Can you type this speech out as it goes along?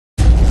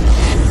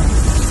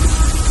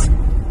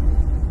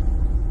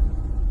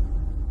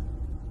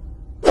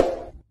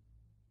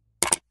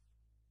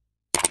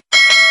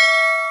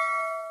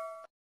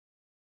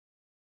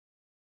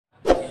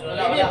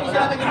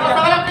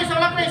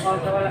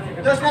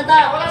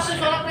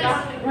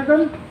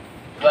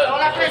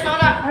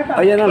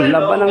Ayan ang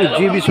laban ng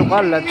Jaybee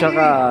Sucal at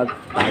saka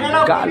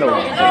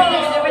Tagalog.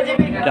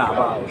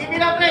 Davao.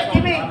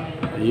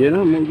 Ayan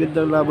ang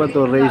magandang laban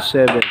to,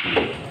 RACE7.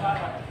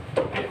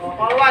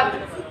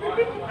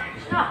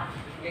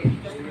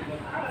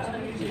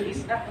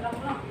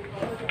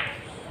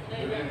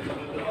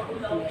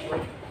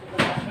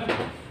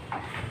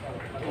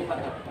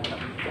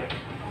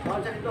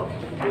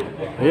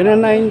 Ayan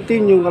na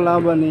 19 yung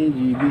kalaban ni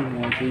Jaybee,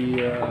 si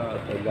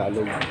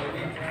Tagalog.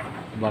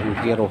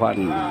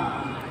 Bangkerohan.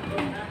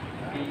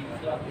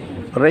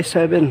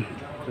 RACE7.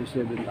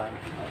 RACE7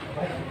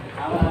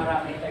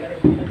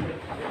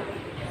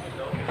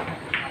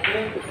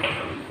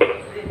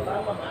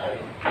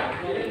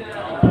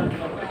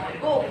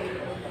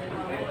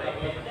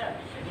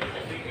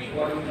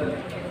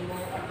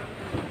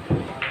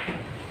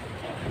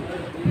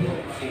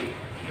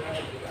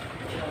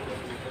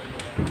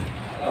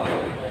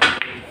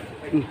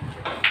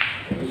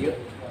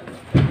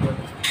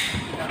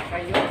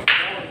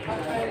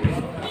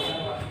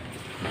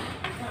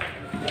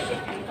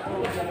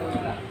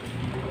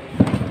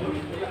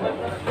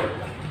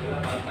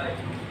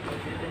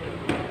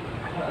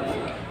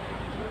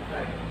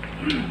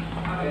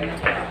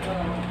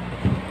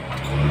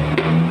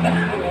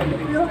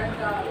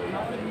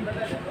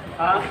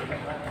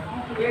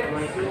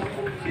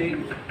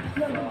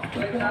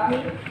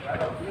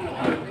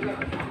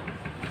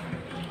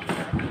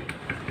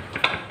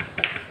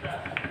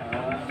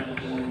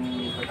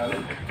 tayo.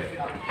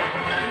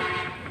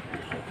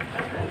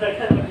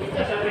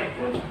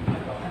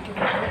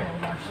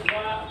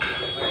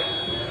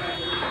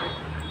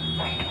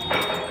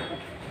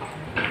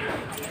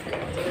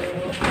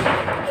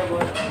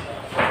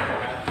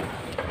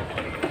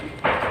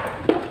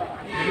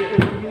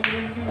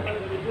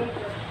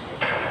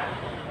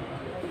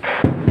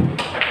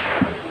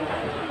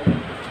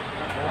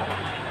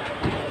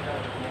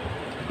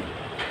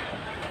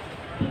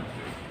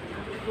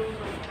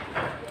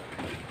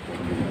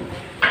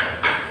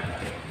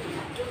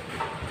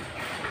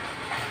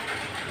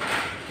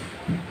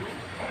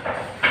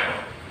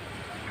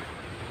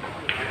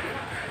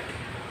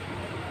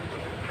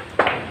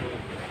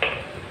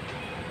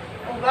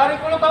 Lari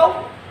ko lang tau.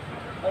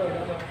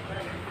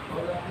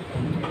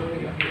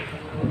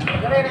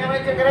 Gare, naman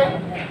dyan, gare.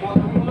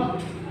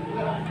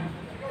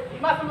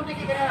 Mas,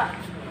 lumutiki ka na.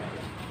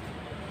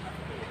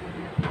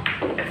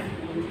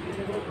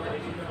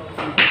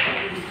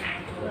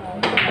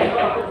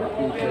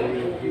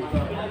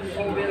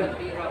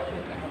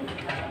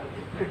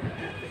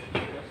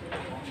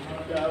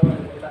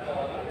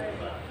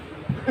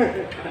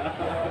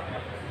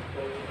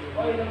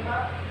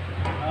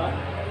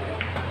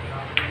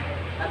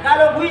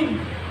 Tagalog win.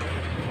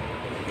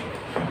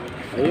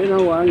 Ayun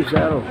ang 1-0.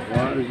 1-0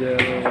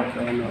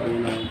 sa ano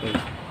ito.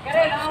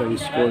 Sa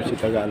score si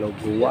Tagalog.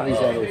 1-0.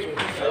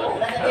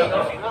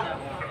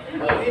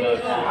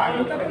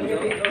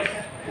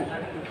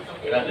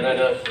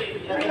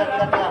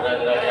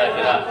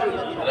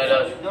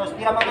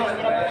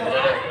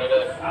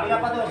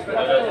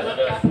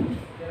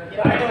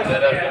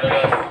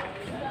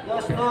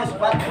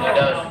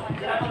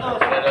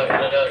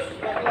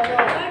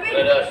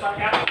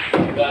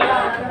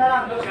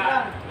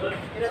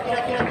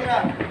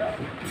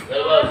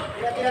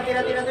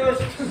 Tira, dos.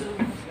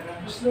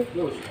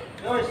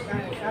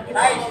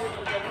 Nice.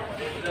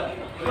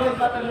 Dos,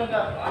 batang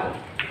lugar.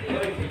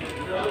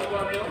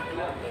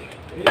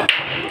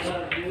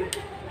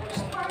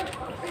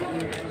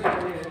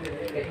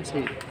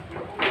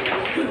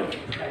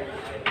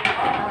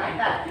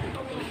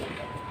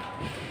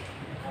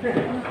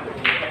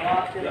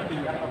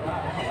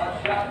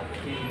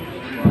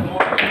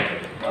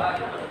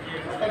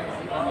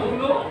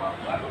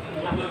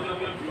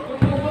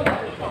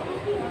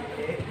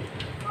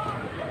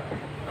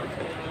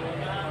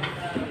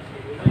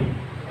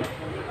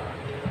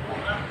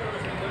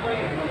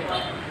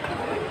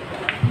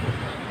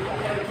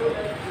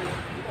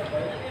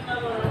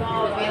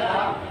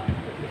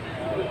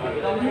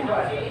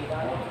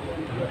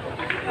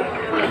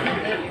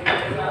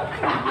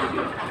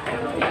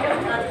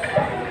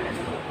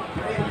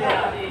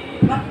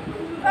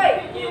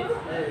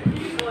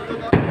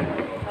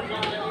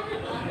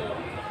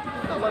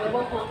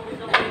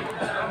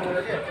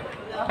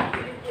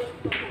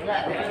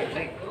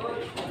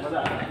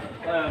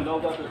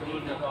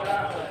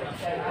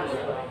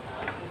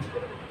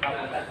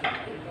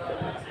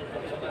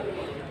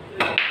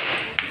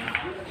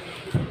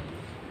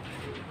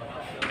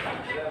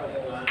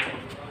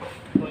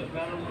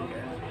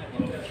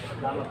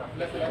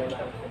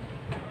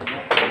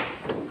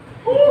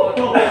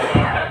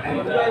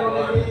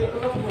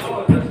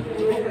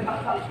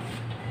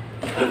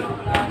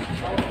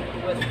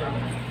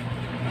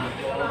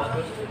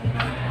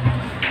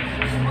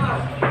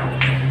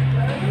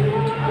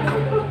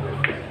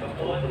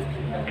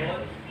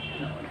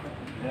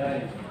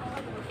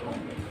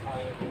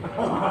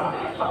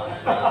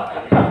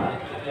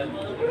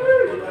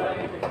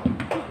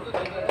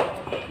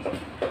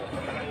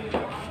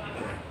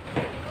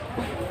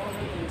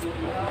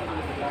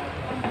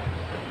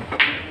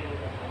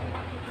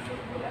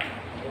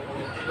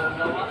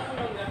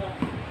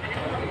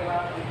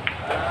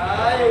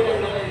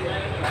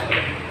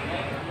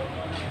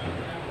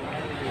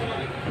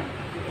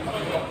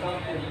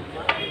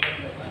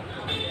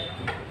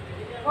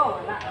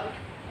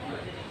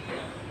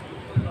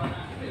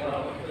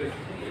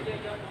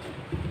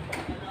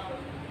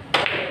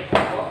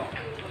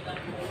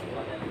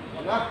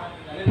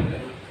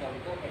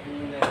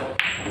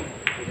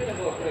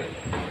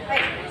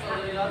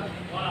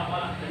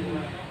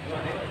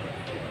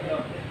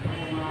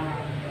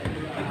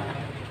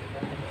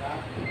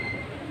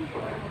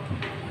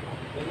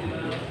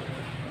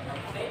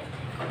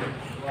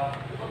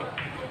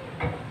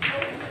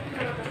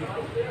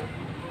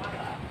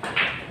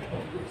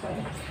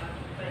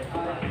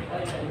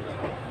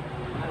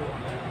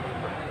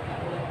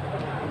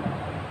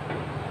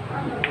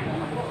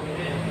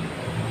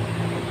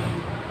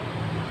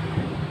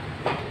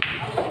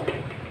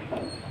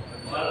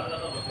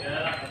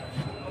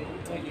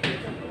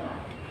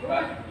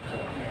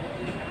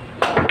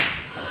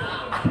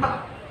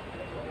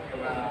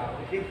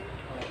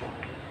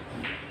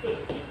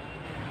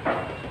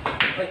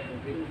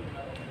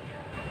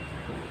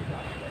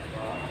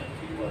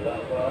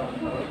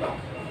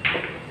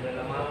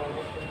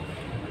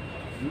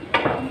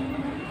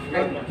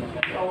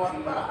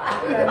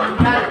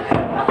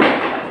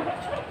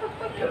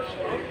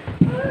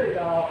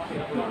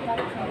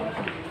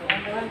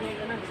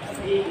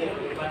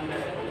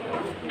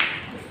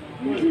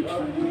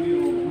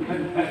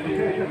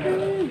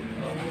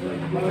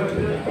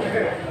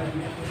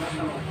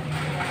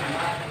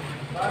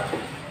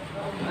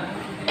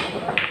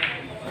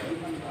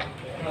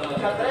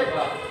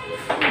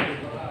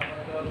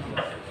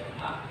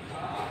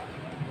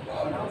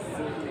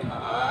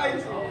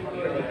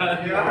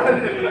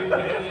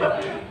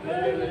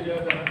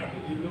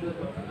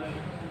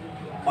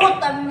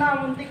 Putan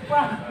na, muntik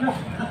pa.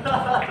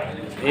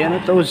 Ayan,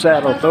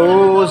 2-0.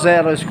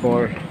 2-0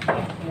 score.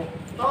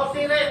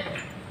 Tosire.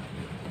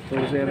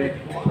 2-0.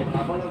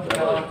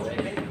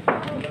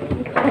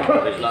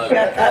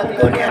 Shout out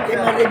ko ni Ate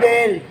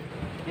Maribel.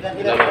 Tira,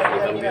 tira,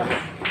 tira, tira,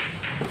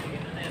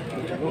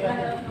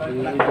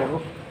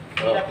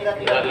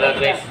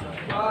 tira.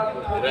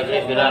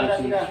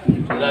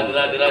 Tira,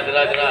 tira,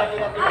 tira, tira.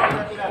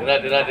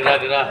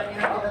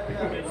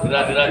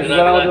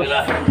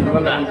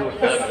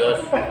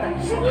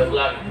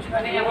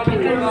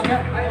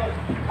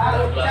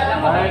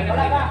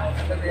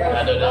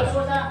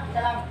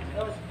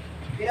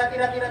 Tira,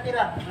 tira, tira,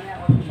 tira.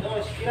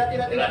 Terus, tira,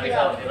 tira, tira,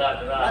 tira.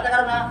 Rata ka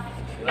na.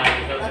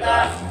 Rata.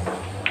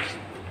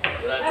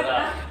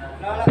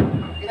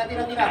 Tira,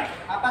 tira, tira.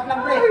 Apat lang,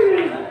 pre.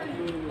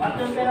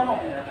 Pantun pera mo.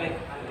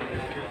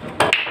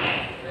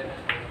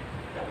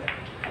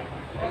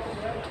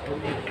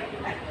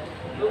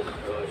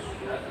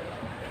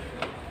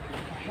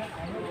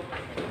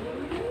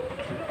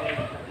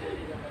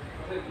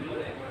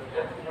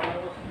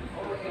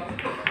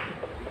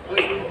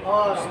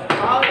 Oh,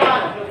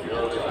 awan.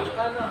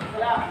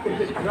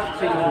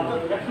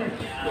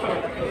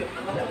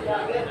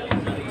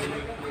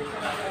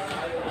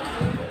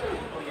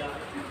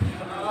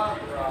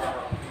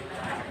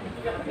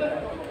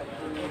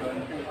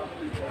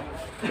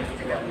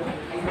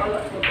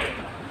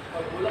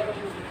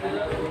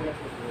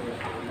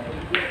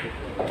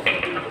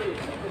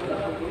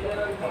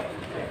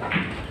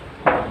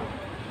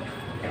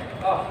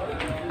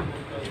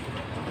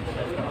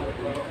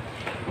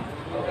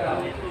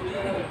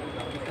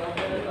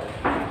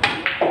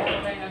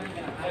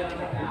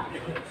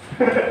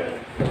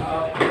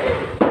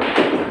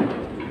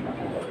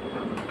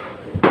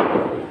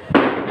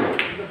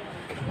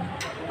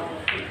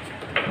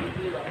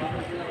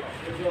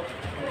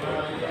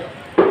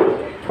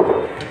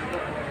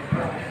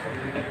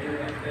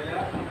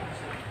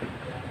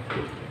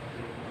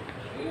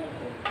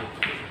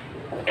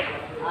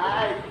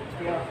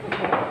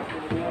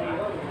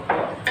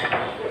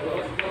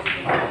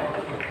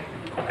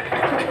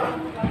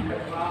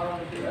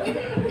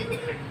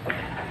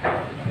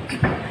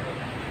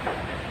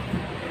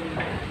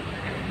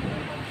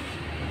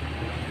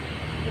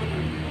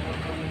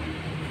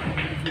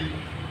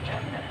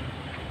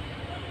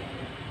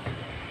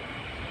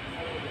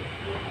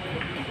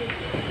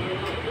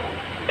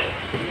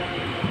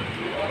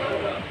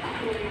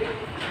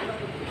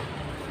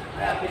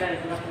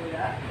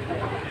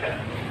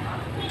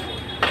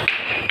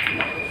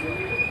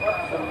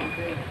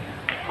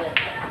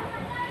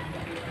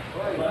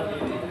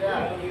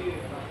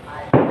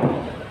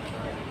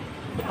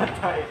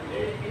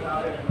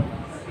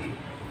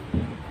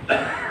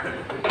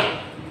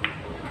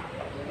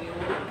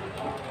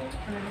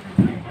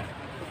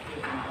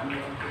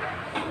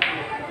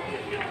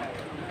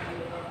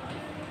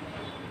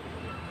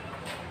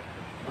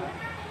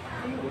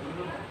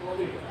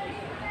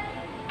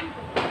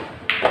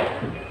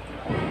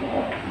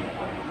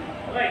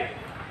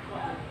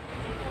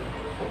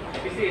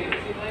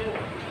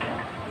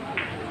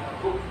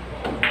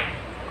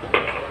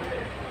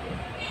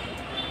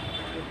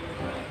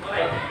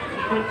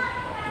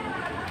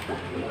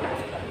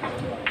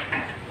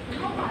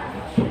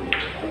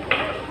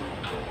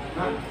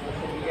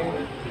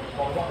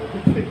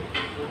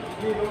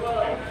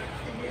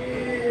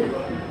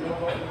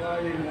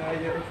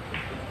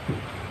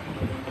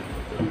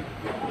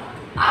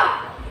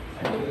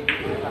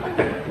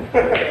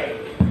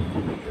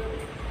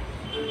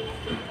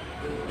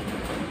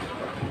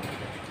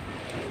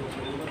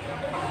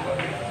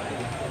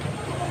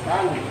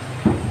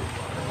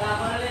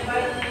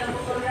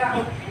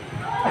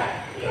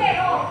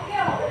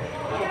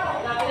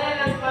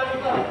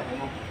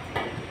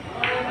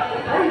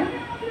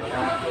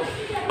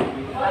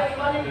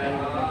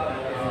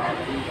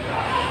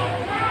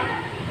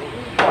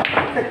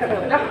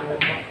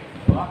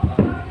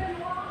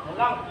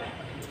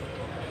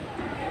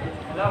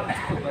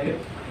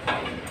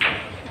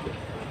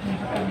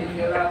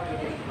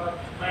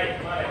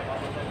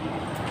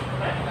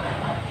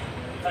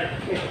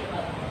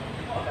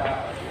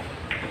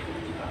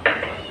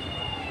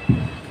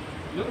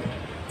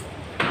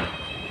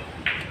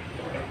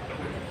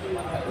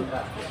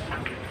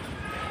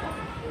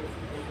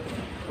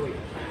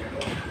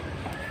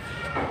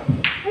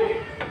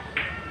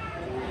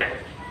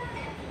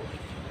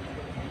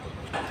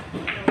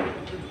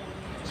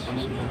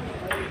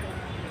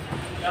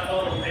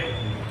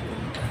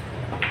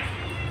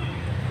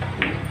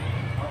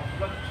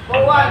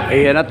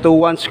 Ayan na,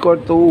 2-1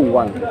 score,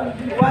 2-1.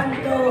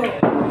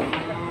 1-2.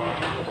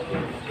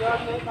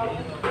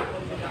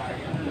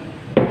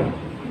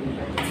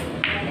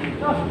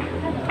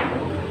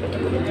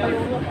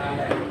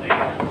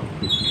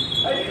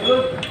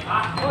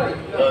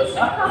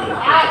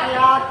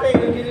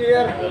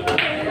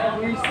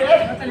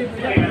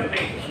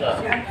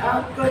 Shout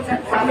out ko sa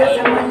kanya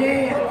sa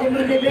mali. Ate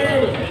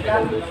Maribel.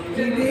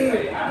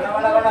 Jaybee.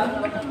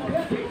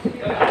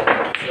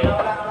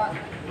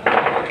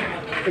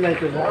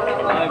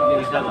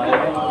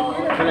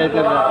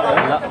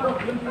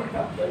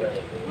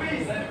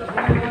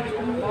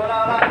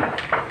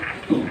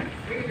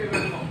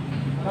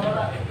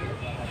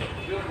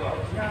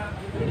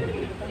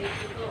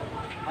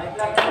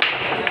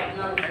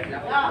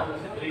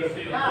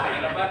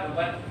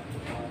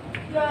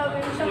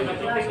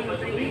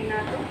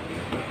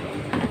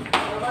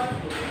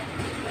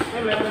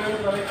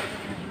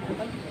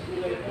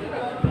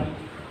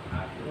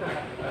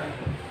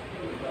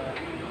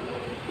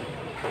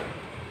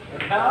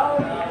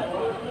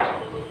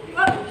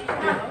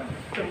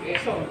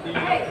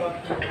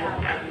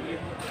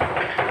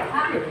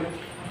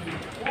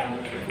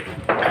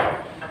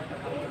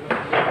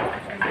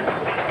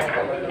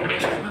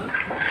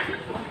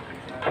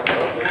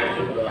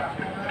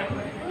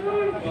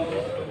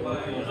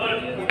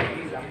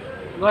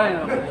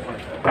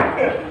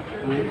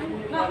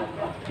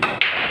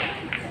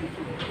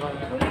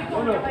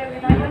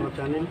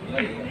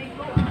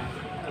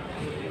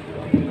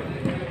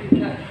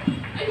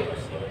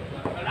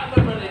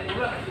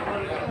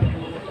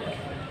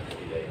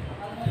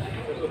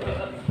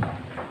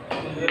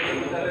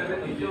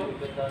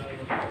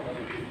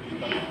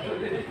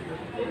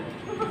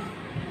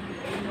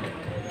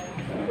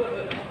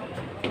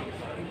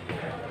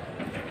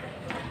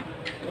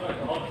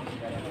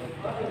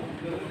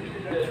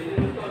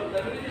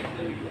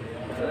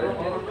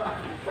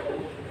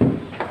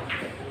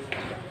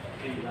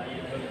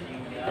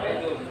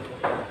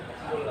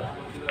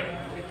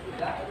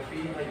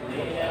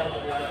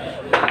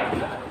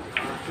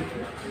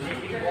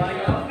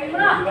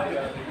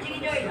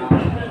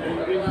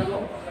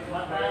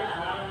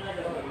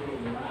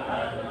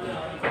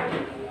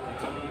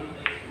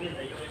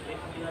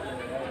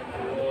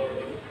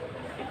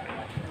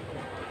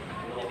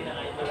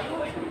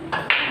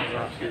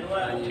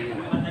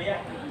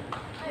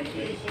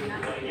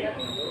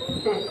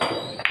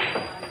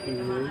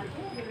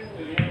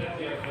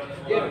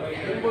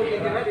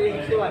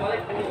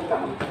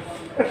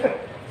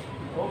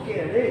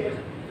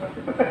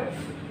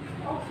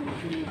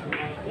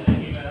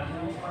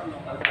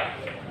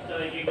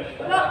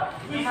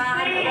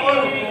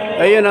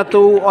 Ayun na,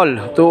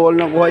 2-all. 2-all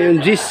na kuha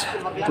yung G's.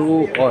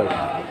 2-all.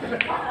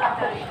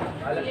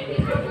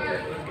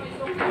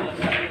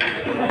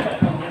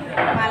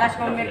 Malas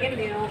kong merkin,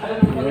 di no?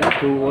 Ayun,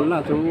 2-all na,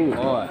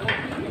 2-all.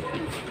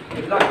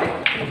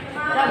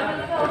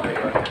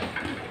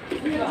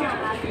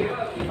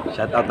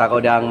 Shout out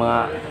ako dia ang mga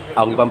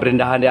ang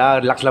pamprindahan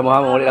dia. Relax lang mo ha.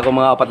 Ulit ako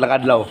mga 4 lang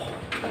adlaw.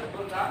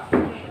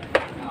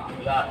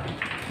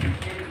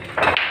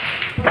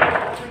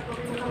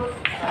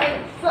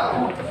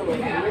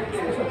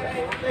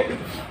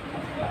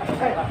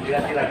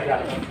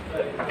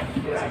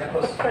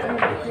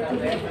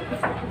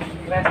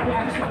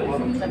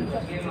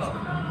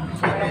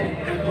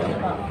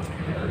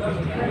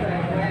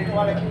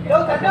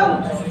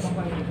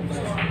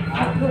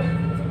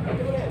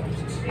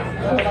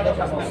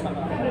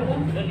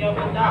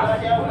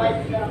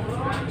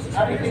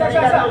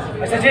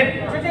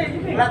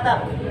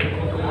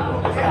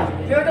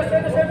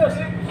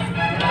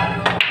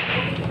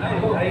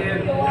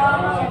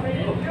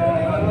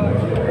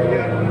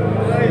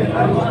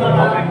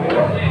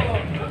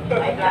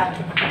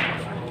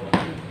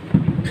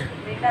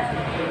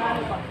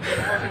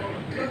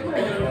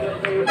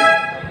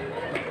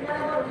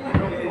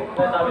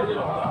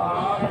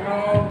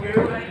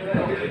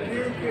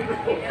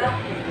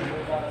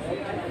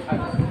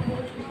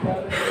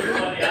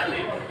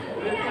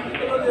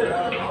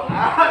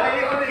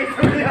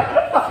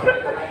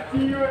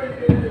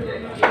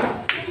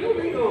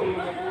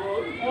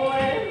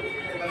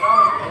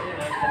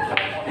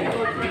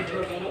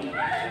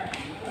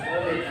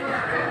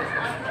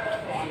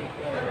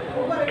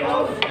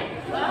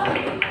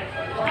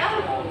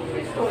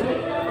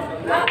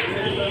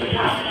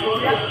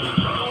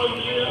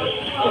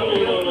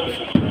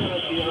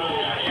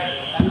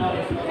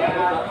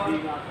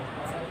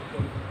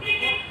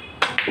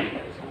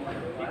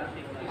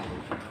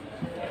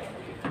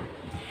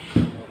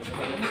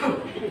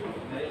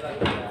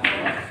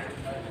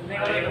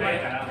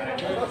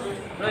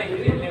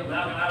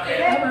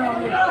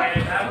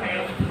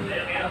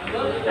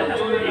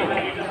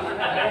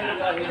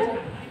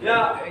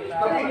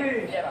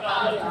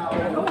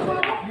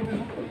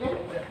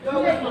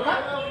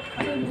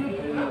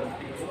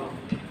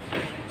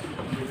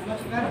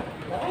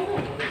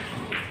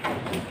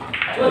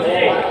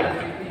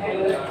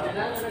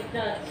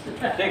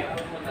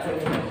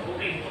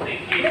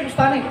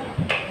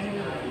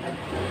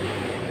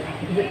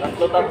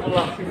 Tatlo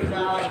lang.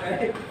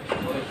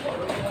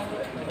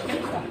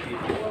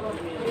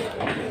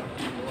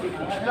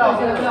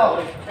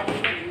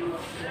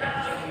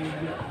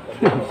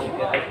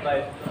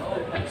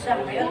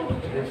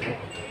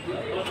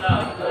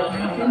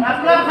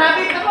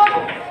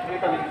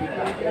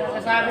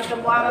 Sasabi sa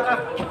buwan ka.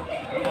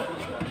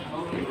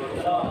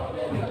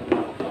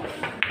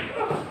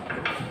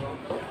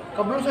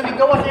 Kablo sa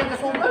ligawa sa yung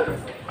kasugal.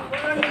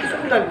 Wala nang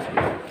kasugal.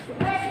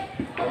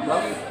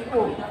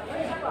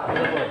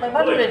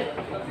 500.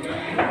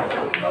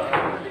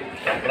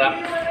 Grab.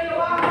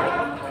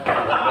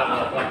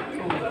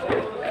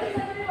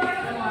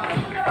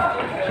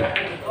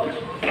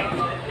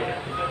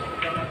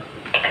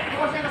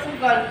 Kasi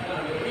kasugal.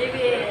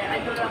 Jaybee,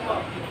 ano lang po.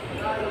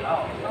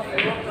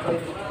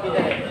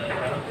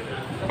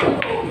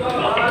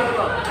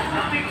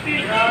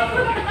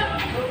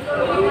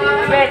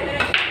 Yalbet.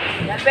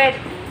 Yalbet.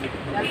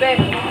 Yalbet.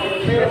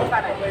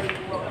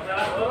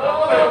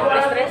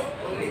 Stress?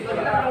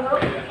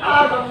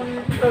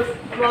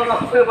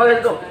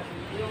 $5,000.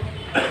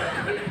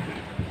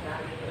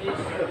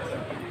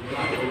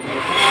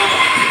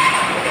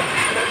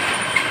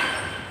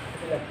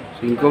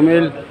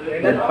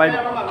 Dead 5.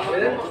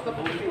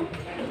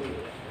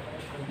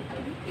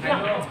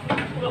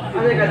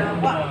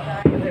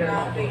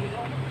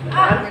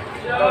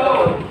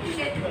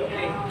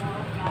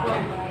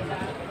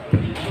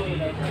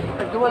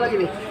 Dua lagi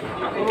nih.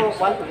 Oh,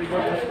 kuanto.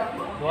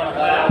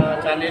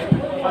 Channel.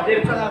 Hadir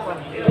sa kapan.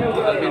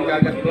 Alvin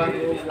gagas lang.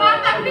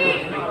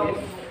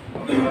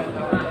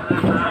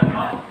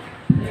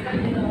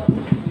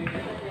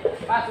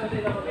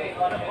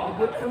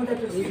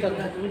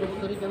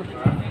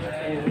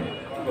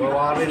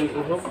 Bawarin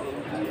usok.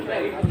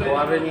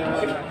 Bawarin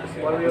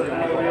warrior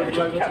vlog.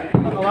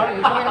 Kawarin,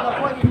 isa kayo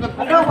nakakuha.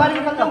 Ano,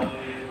 warin ka lang.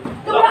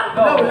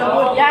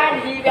 Yan,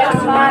 Jaybee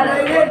Asmal.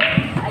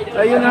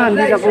 Ayun na,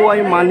 hindi nakuha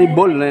yung money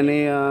ball na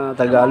ni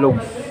Tagalog.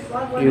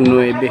 Yung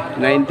 9,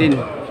 19.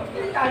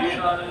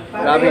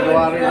 Grabe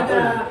kuha rin ito.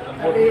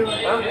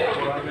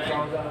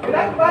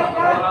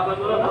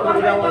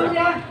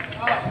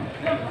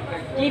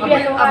 Jaybee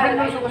Asmal.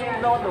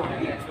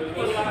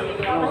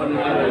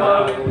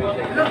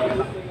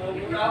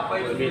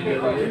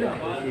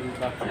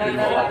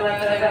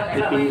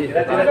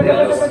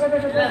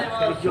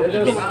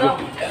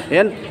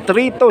 Ayan,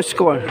 3 to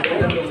score.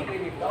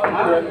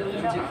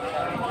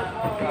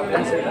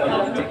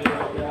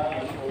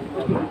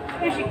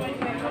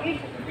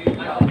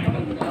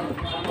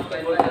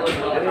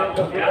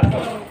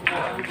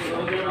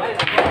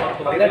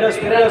 Grados,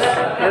 grados.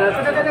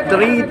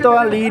 3 to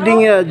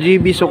leading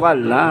GB Sucal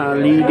na.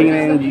 Leading na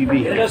yung GB.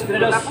 Grados,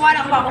 grados. Nakuha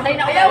na ko. Kaya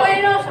na. Ayaw,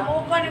 ayaw no. Sa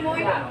buka ni mo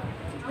yun.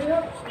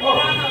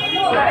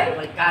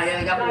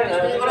 Kaya nga po.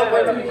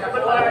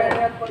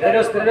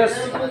 Grados, grados.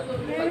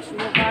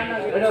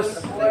 Grados.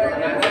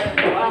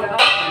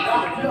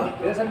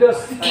 Grados.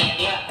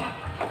 Jaybee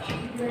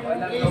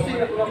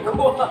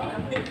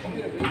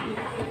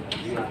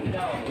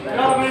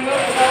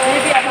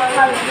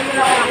Asmal.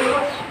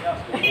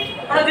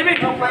 Hindi mo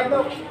na ako.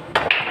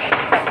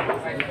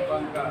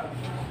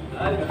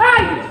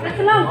 Ay!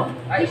 Ito lang!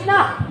 Ayos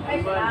na!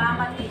 Ay,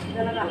 salamat.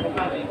 Talaga.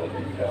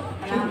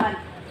 Salamat.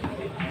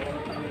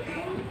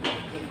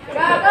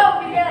 Gago!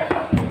 Bigyan!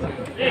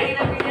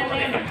 Bigyan na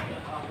yun.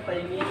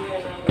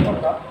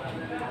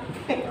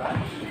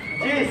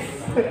 Jeez.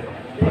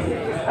 This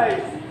is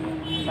size.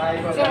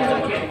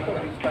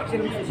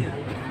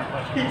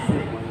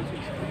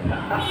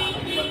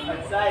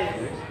 Size.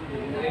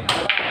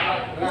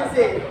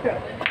 Easy.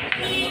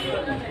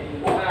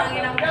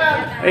 Tangin ang bigyan na.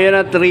 Ayan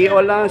na,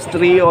 3-all lang.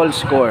 3-all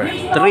score.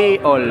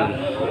 3-all.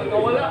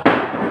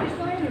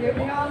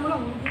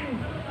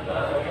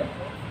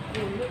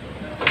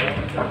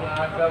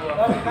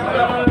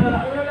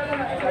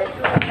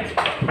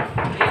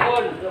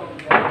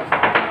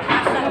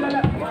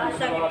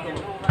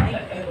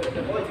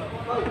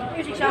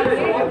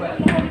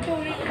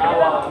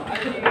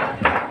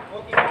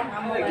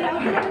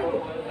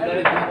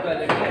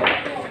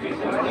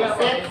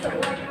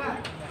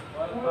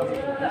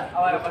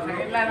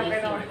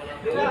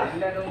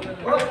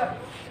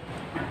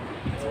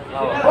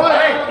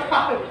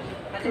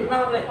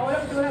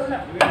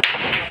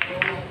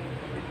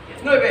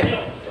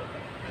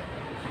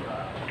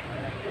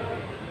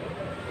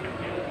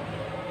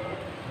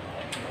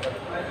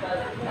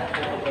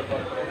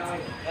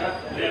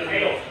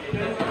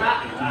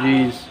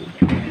 Jeez.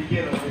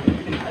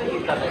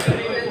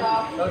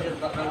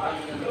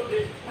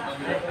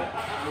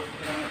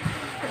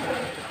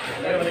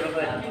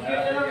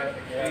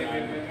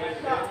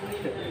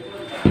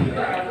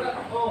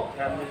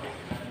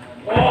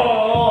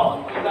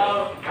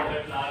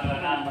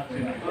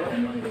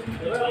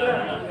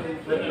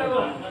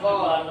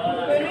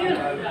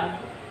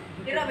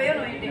 Tira ba yun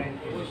o hindi?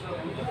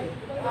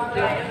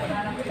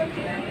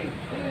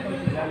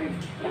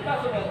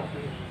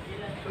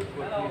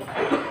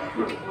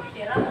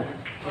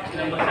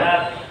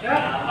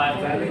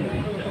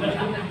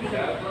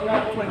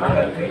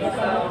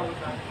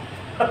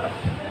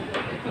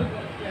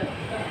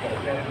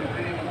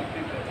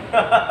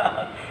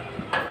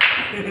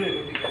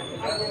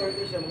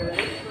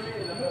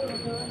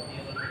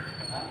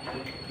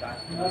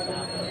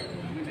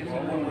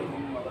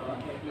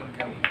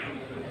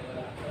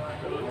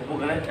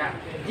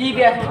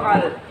 Jaybee at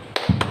Sucal.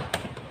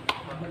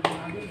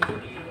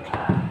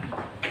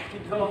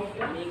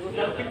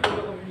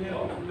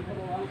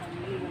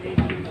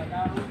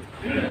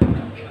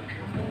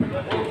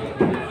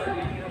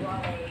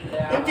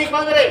 Intik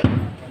boundary.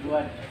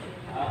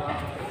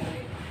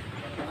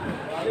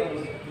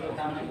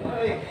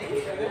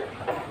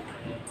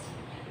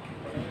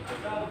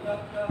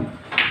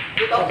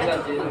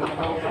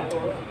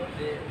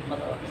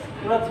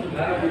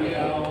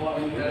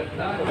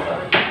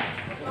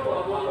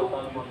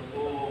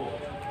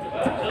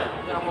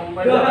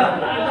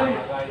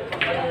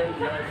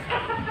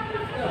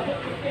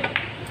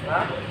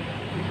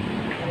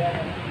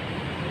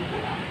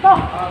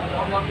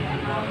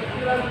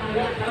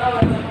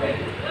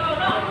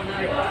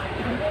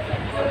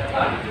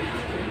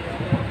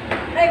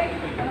 Rick,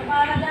 ano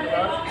pangalan dyan,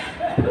 Rick?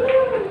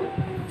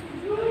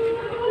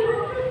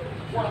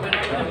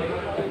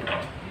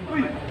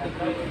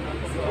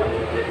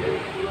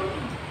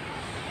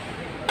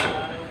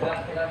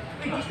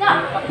 Cheese na!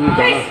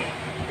 Cheese!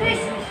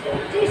 Cheese!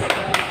 Cheese!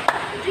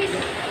 Cheese!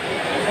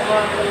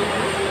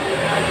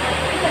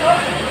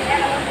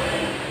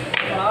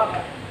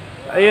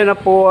 Ayun na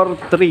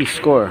 4-3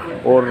 score.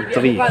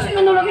 4-3. Kasi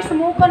ano lagi sa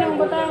mukha ng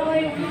bata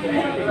ngayon.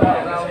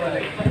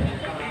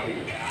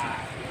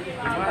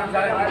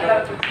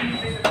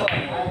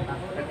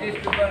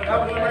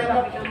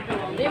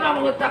 Hindi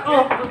mamungot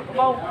ako.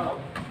 Kapaw.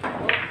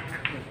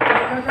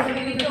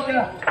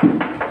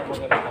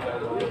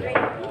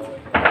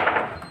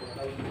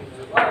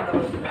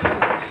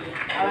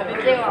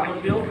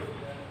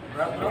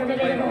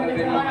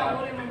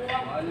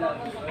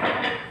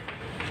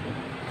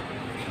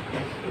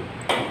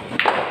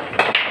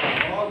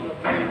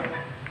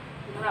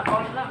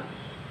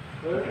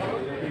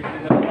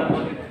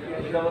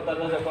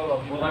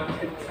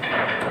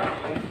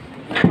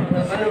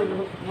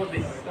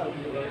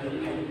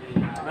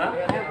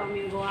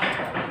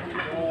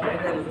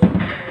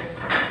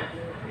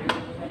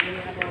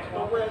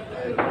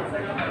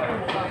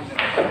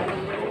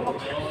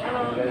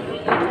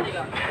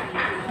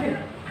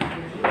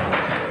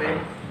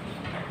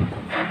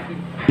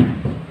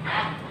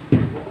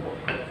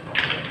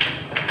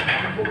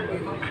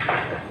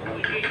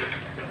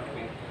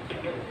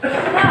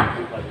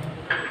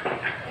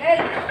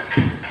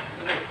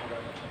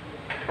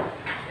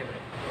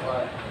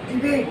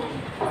 Hindi.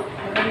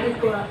 Nagandit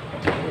ko ha.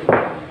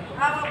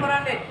 Ako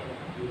parang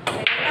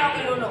ikaw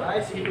kay Lolo.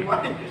 Ay, si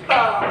Mike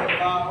ka. May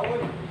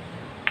baon.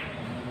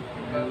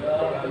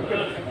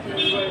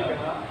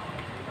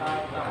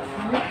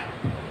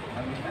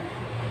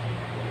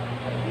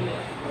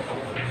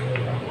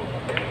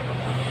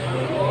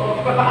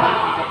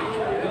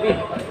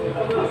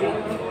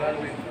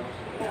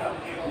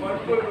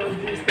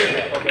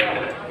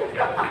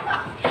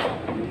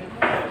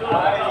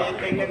 Ay,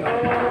 tingnan ko.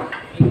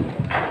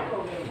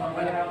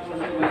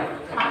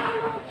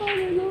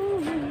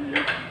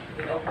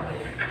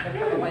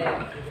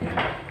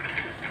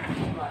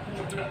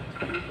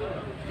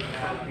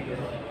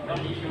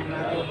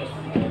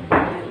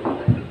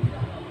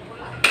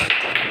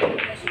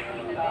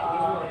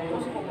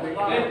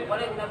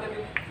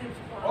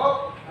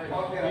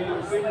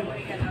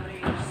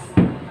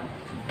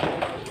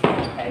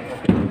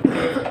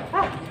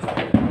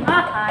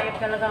 Hayop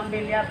talaga ang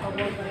bilyar.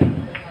 Pagod ko rin.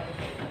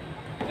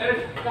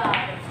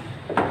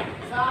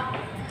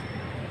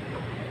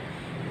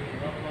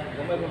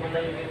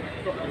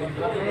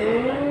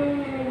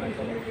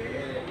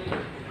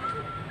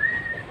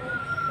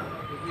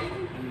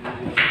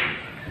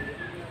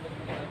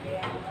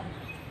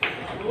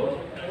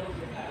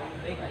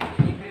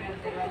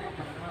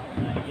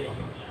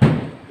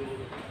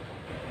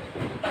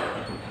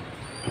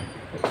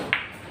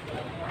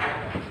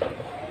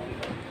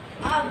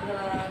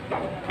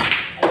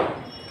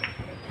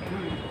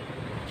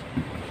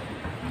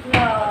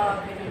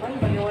 Grabe naman,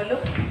 bayolo.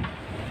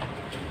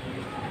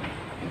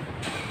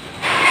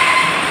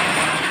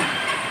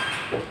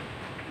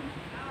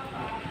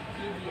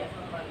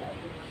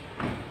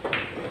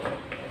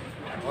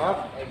 Wap,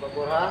 ay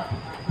babor ha.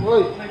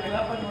 Uy.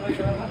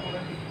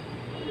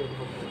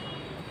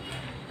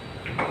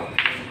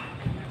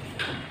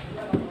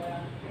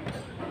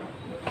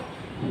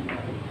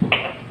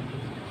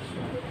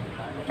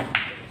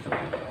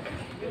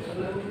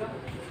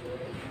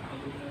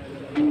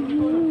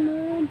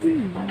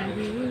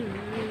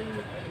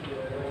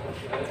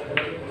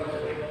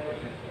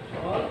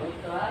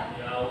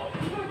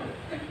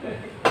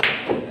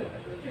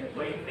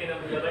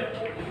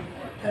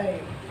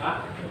 Ay.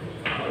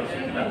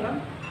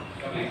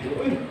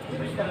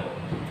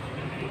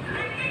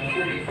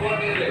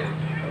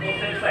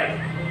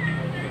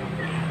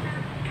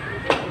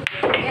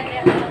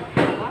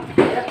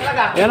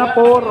 Yan ang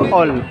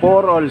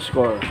 4-all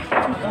score.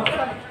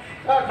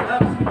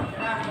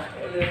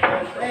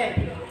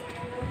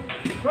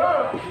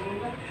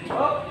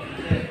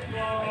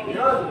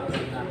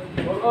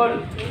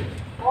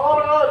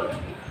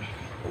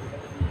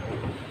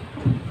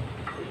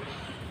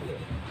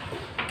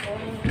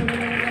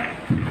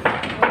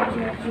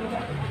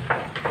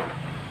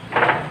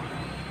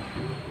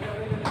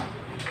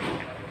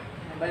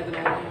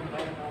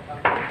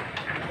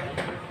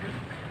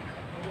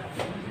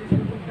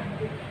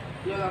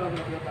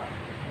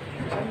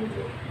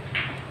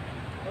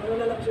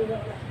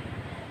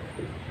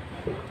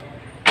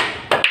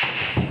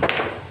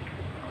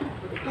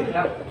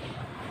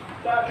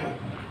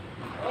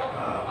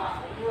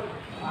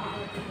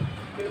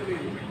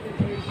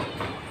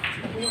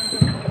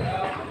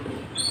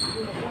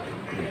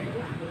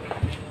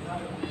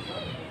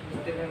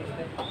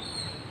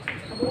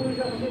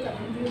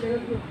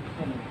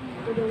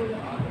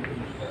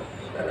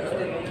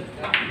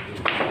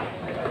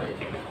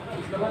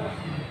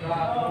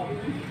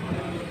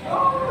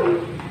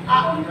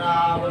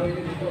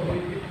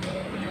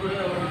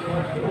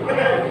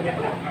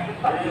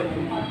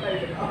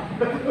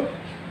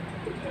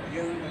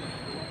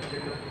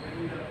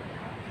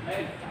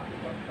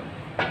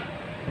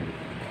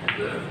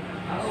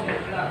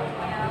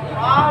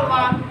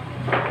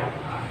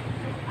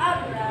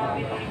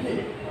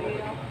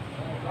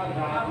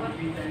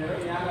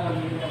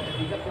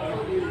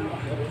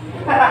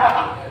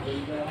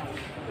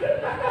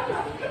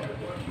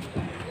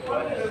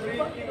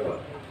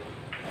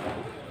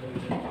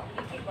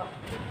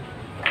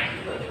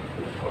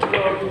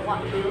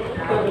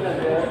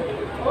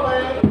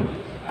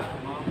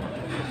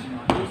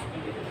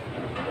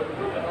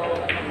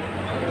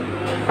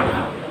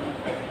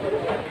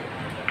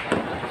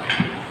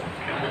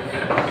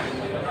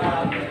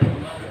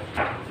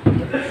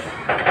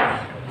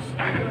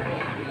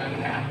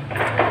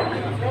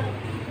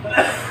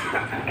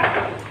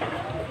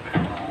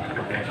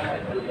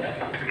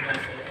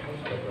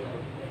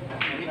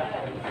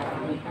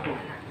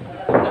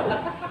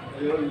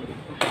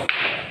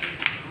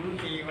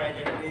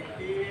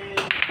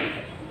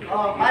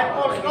 Oh,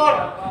 5-4 score.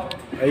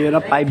 Ayun na,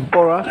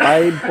 5-4 ha.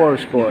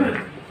 5-4 score.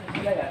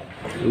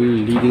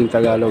 Leading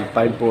Tagalog,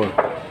 5-4.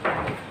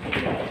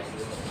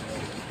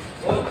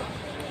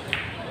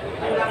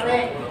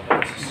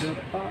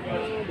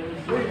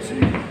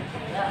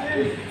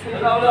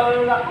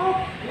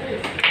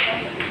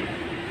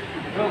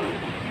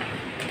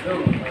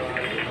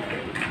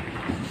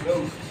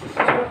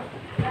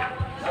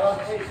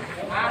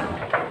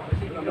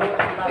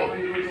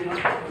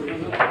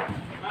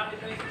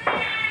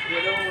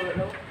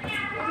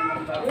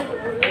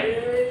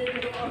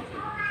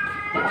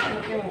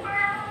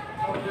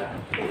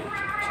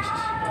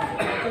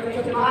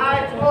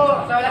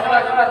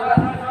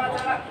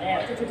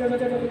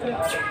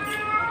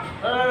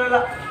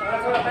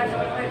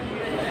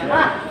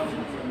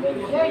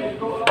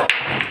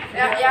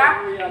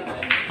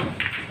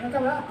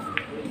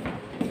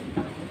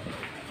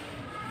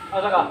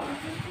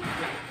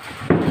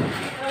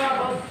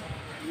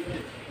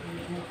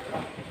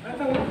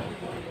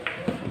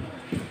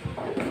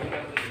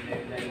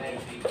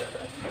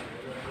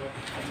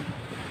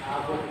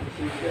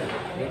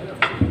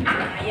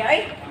 Ayay.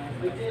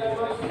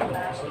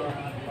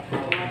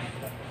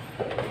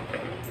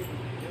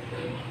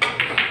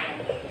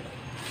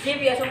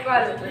 Jaybee,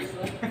 Sucal.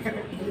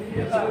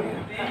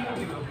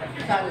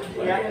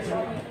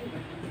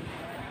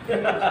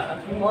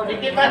 Oh,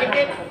 dikit pa,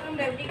 dikit. Ang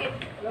dikit.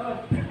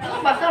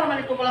 Palabas na naman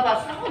ito palabas.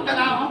 Ako,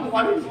 tagama mo.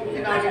 Ano?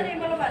 Nasaan na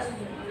yung malabas?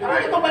 Ano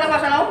ito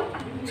palabas, ano?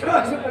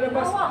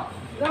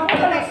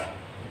 Palabas.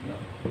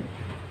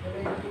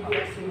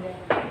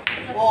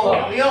 Oh,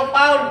 Leo,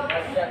 Paul.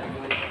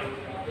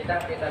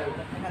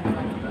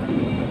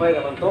 Kamay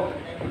naman to.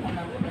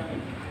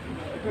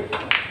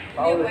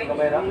 Paul,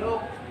 kamay na.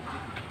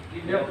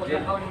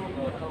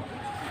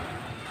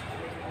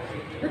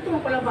 Ito mo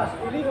palabas.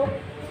 Leo.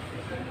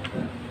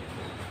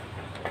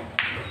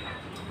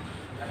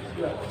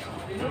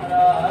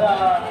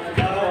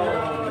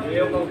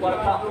 Leo kang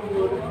kwarta.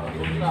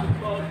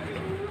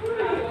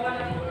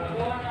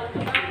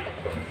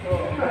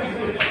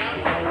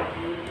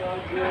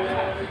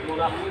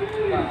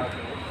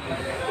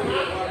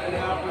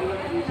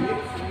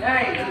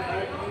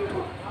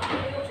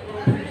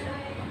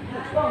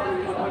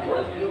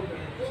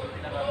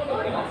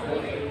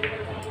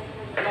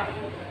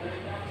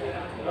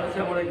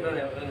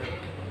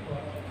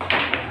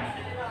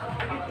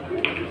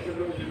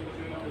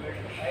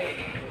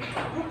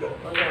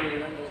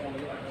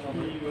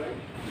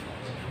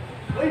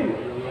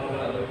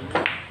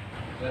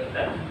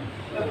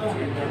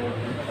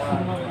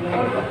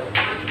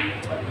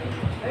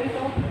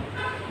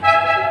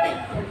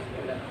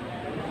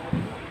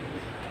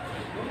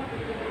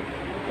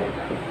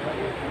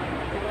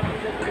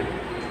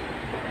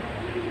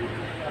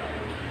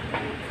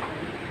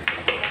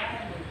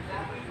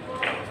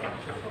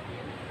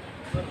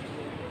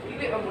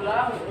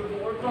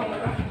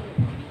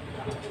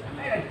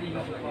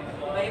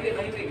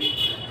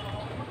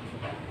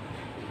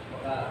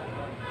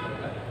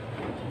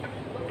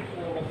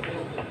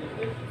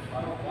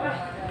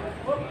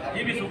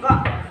 Jaybee suka.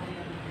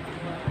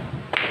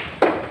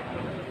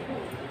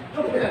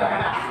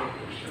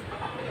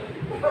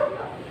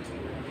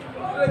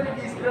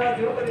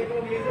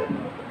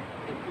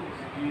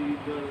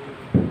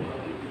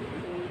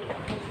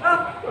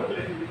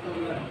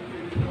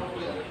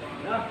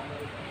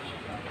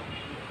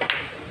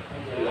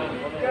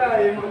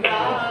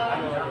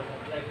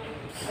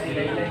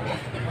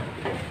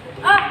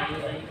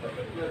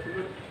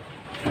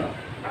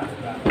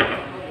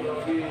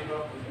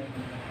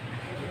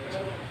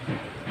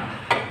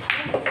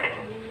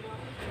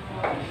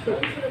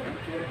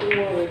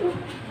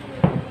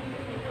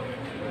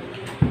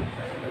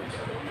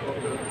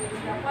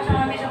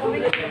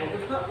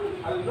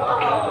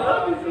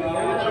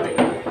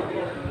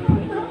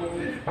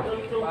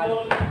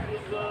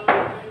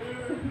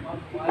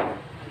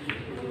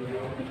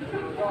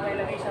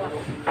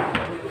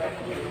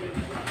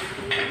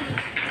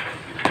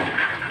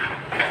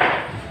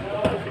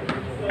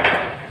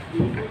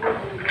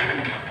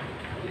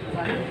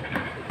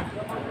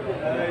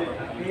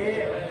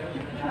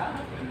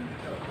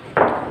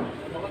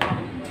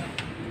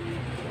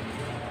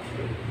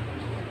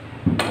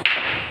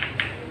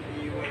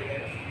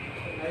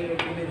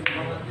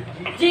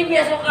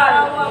 Jaybee Sucal.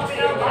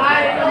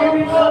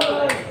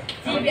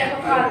 Jaybee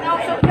Sucal.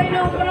 Nausap kayo na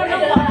ako na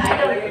lang.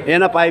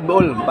 Yan na,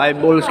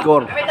 5-all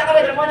score.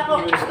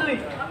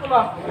 Ako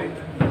ba?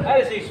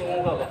 Ay, si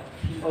sunga ba?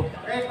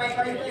 Guys, may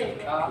pa rito eh.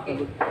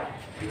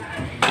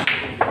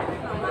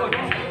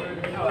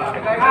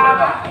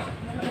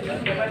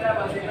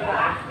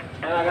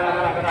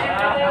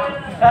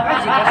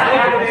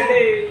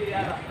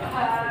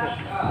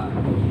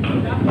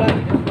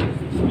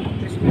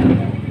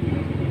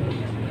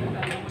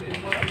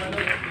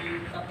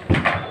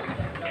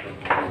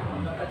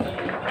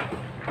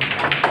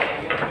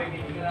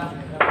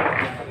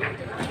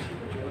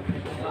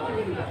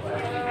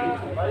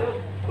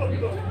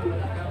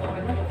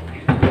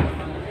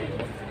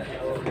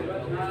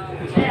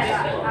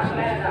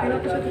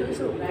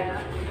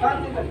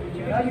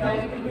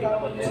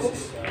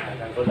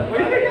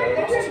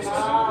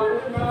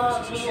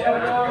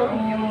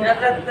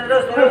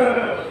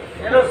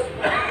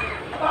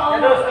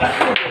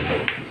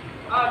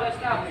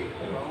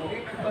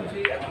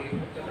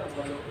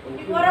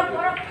 Warap.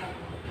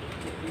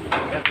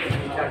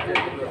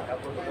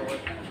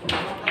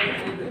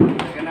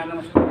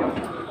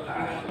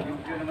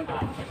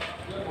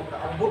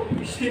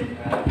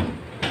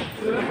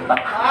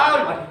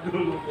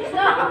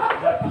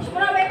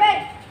 Semua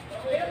baik-baik.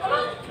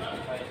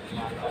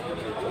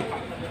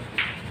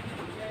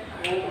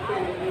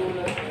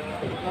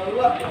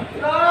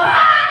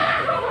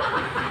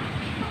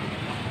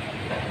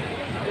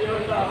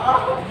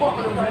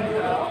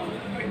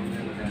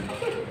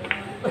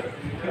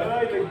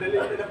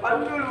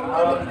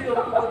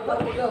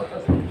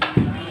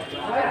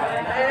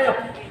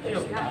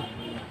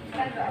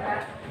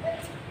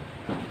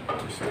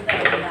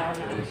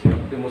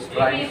 Optimus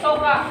Prime.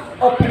 Suka.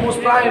 Optimus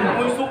Prime.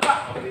 Muy suka.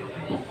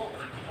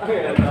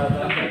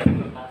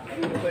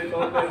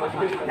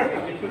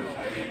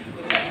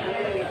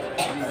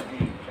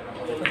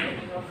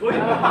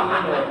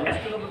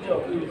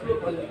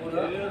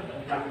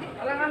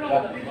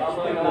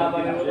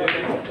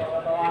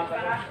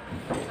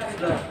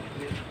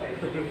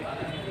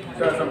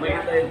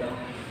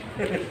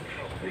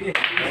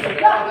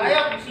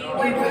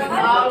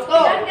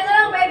 Yan ka na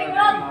lang, baby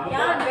vlog.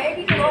 Yan,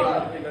 baby vlog.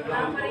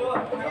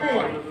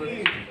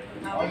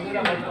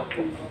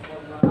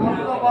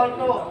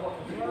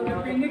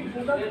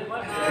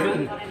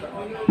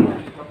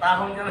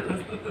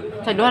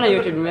 Sa doon na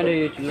YouTube mo, ano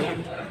YouTube mo?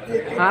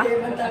 Ha?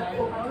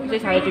 Kasi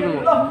sa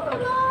YouTube mo.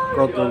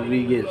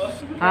 Rodriguez.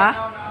 Ha?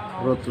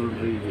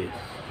 Rodriguez.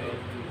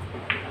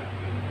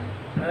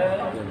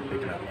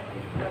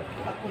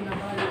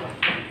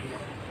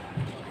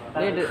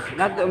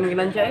 Lahat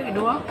umigilan siya eh,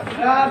 kedua.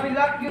 Grabe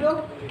lak yun.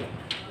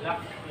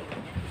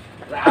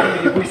 Grabe,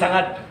 ibu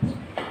sangat.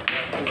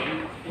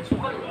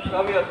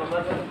 Kami at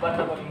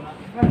banda pa.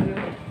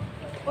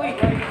 Uy,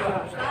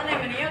 saan na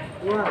yun yun?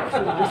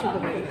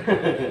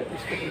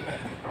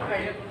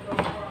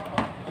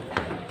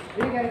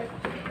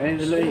 Ayun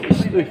dalo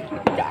istoy.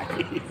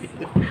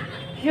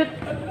 Shoot!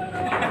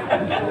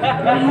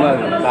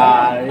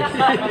 Magkay.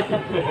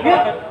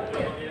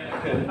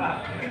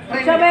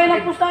 Sabay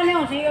nagpusta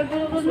niyo, sige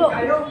agdudulo.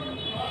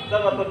 Sa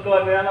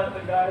matutuan na yan ang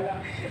tagaya.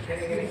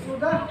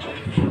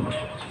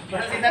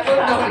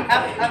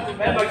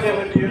 May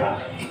magsiya.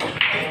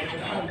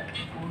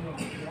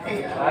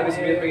 Habis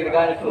biar pergi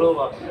negara ke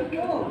rumah.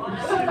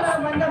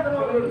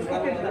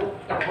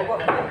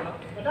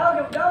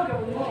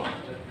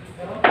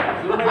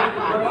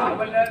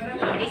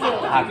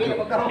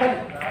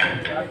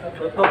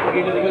 Tutup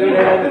pergi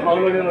negara mau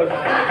lu ni.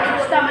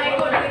 Basta may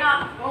ko lagi na.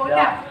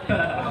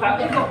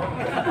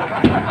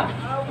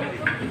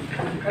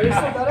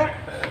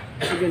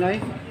 Sige na eh.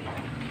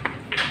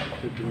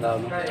 Sige na.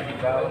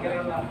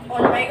 O,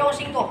 may ikaw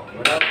 5.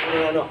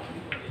 Ano?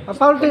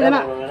 Paul kayo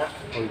na.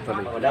 All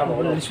tali. Wala mo.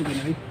 Wala. Sige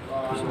na.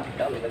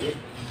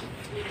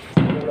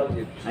 Lagi.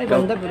 Ay,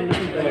 banda pero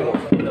lisod.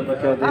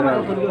 Ikaw Tama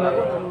tira. ko pag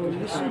ako pero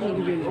lisod ni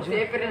gibel.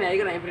 April na,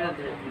 ikaw na.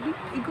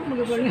 Ikaw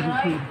magagawa niya.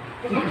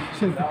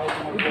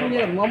 Ikaw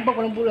niya lang, mampak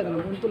ko ng bulat,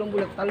 bunto lang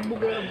bulat, talbog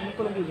ka lang,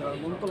 bunto lang bulat,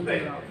 bunto lang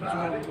bulat.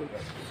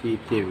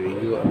 City,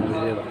 Vigo,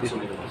 Amazerte.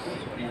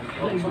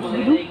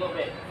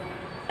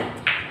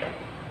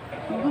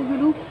 Ikaw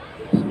gano?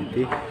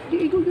 City. Di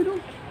ikaw gano?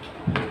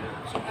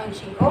 Ang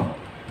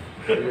 5?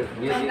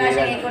 Ang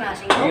nasa iko na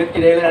 5?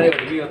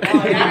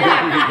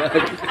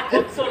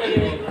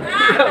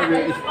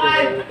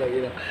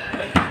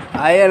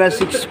 Ayan na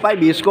 6-5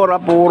 score,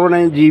 puro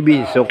na yung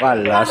GB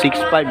Sucal,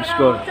 6-5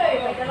 score.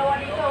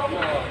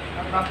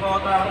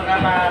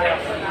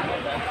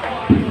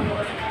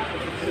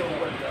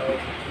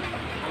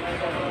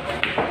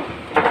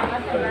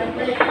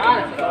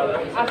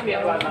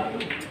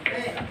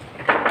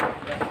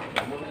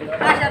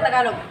 Sa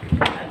Tagalog.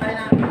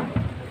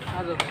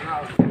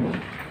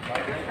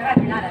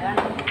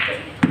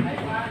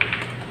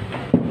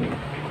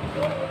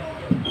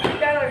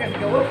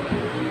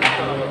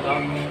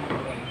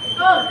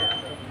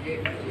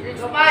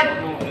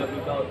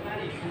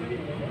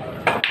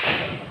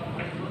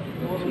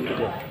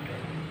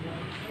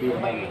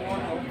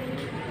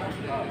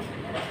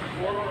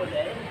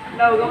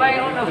 Daw, gabay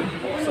mo daw.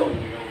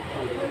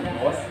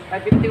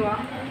 550 wa.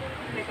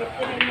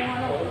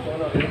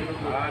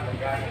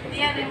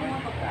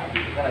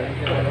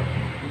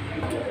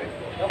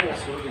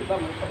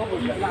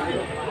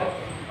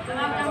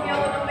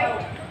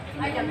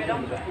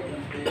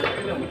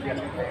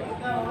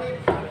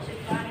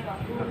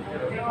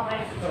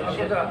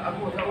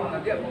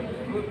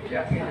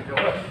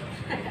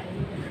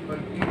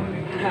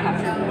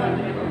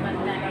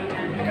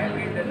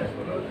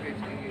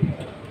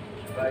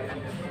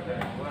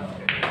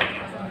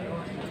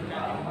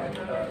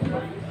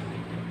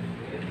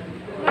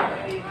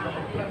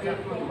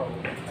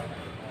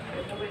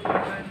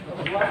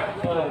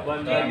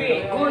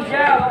 Jaybee, good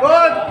job.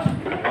 Good!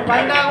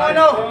 Banda ko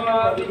ano?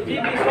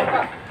 Jaybee,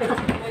 suka.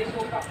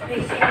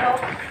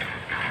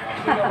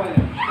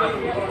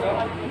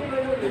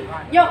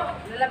 Yo,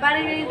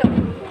 lalabanin na nito.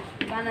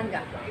 Labanan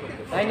ka.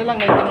 Ay na lang,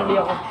 naitinuli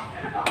ako.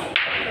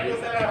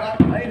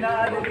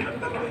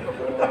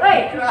 Hoy!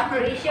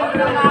 Ratio mo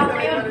lang ako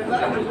yun.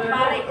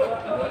 Pare.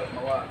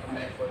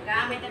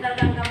 Gamit na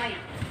talaga ang kamay.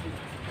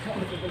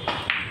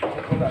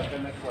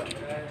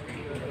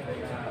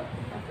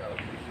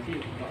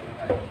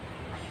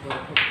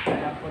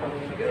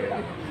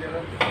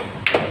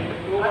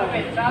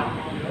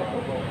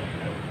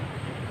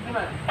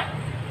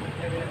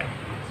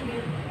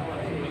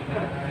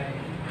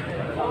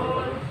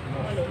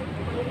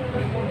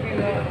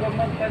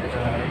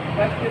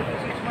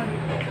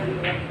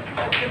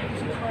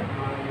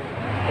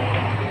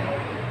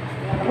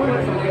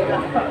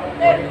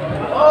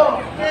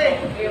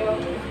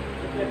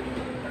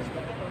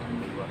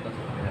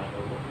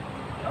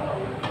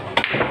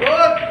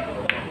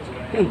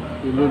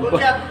 Tulog pa.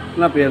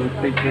 Na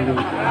perfect na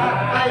doon.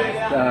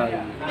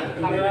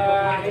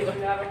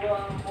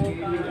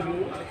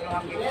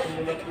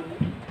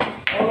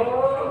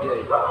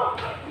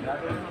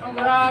 Ang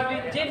grabe,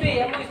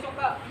 Jaybee, amoy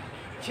suka.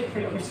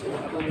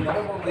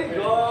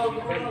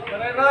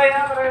 Pareroy,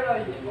 ha,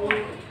 pareroy.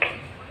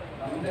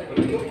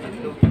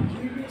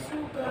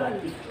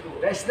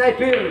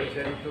 Sniper!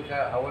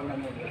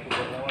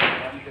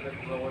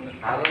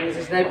 Harang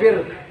si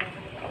sniper.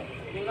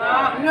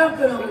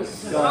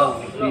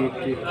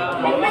 City.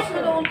 Mas na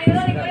doon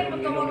tira, ni kayo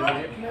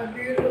magkawagan.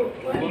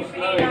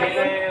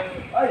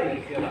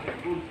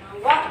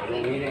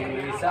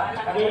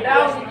 Ang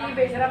daw si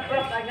Jaybee,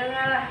 sarap-sarap, tagal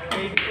nga na.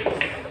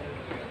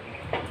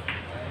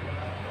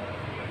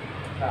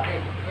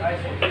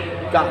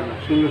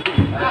 Sunod.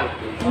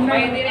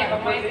 Pamayin din eh,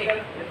 pamayin din.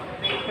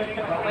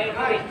 Pamayin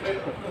din.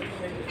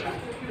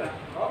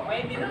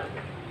 Pamayin din na.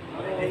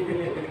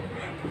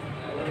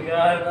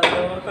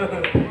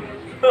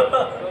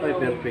 Ay,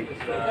 perfect.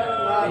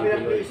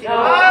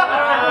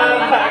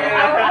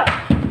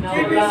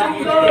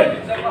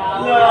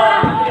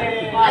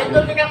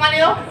 Idol ka mali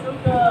oh.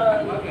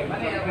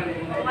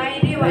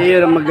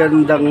 Ayun ang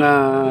magandang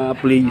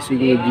placing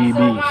ni GB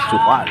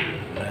Sucal.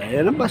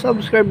 Ayan,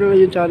 pa-subscribe na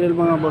lang yung channel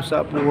mga boss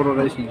sa puro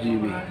na si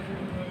GB.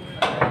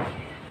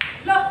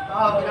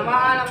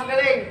 Tinamaan ang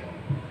magaling.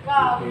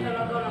 Wow,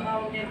 talaga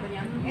nakawag niya ito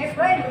niya. Eh,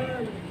 friend!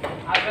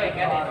 Okay,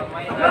 kaya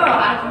pamayin din.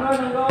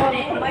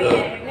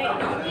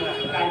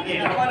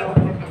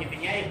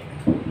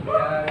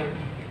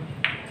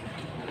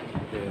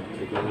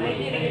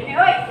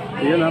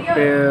 Ayun na,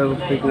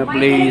 perfect na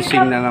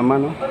placing na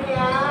naman. Oh.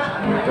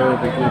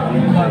 Perfect na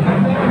placing.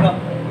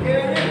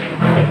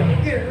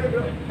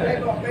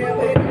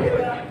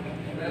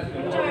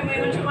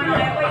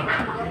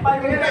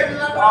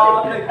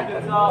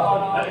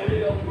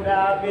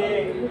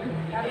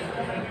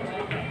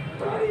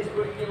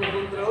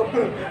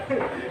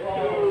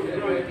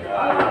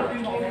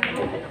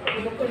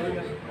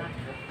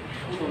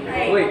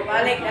 Ay,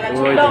 balik na lang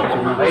sulong.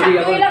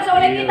 Saktuhin lang sa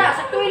ulit kita,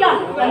 saktuhin lang.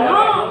 Ano?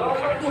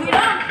 Saktuhin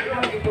lang.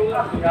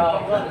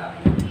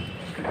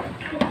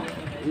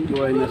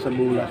 Buhay na sa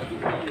bula.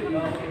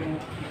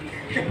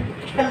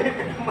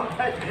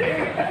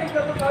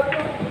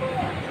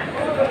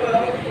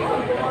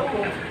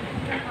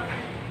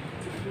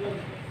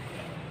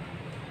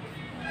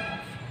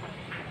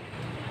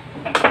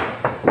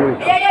 Uy.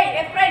 Ay,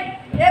 Efren!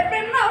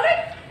 Efren na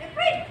ulit!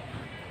 Efren!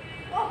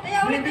 Oh, taya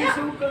ulit, taya!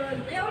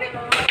 Taya ulit!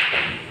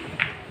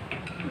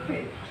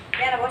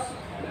 Kaya na, boss.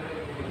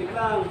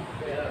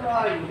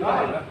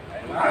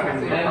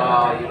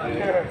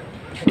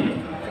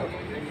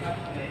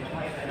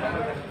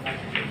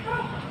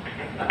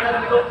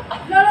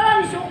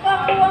 Lala, nisuka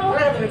ko ang...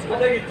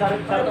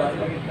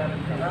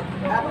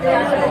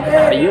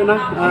 Ayun na,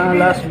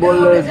 last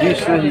ball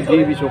juice na si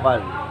Jaybee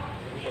Sucal.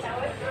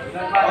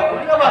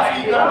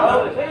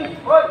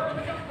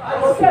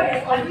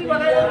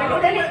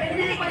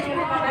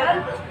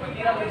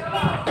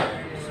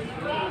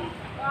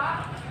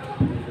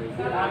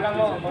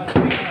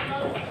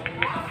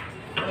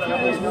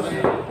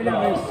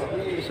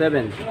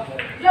 Seven.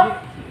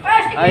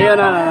 Ayun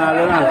na,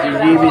 nanalo na si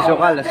Jaybee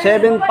Sucal.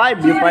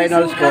 7-5 yung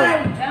final score.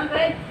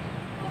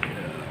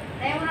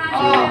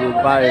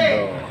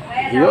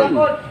 7-5. Yun.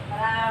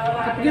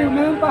 Sige,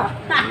 meron pa.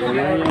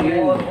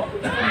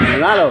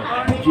 Nanalo,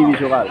 Jaybee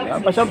Sucal.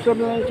 Pasubscribe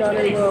na yung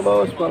channel mga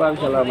boss.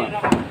 Maraming salamat.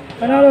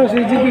 Panalo si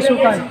Jaybee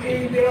Sucal.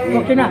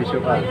 Okay na. Jaybee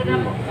Sucal.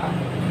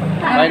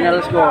 Final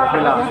score,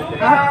 pila?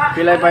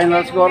 Pila yung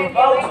final score?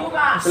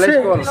 Pila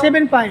yung score?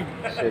 7-5.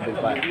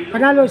 7-5.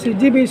 Panalo si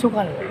Jaybee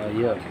Sucal.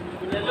 Ayun.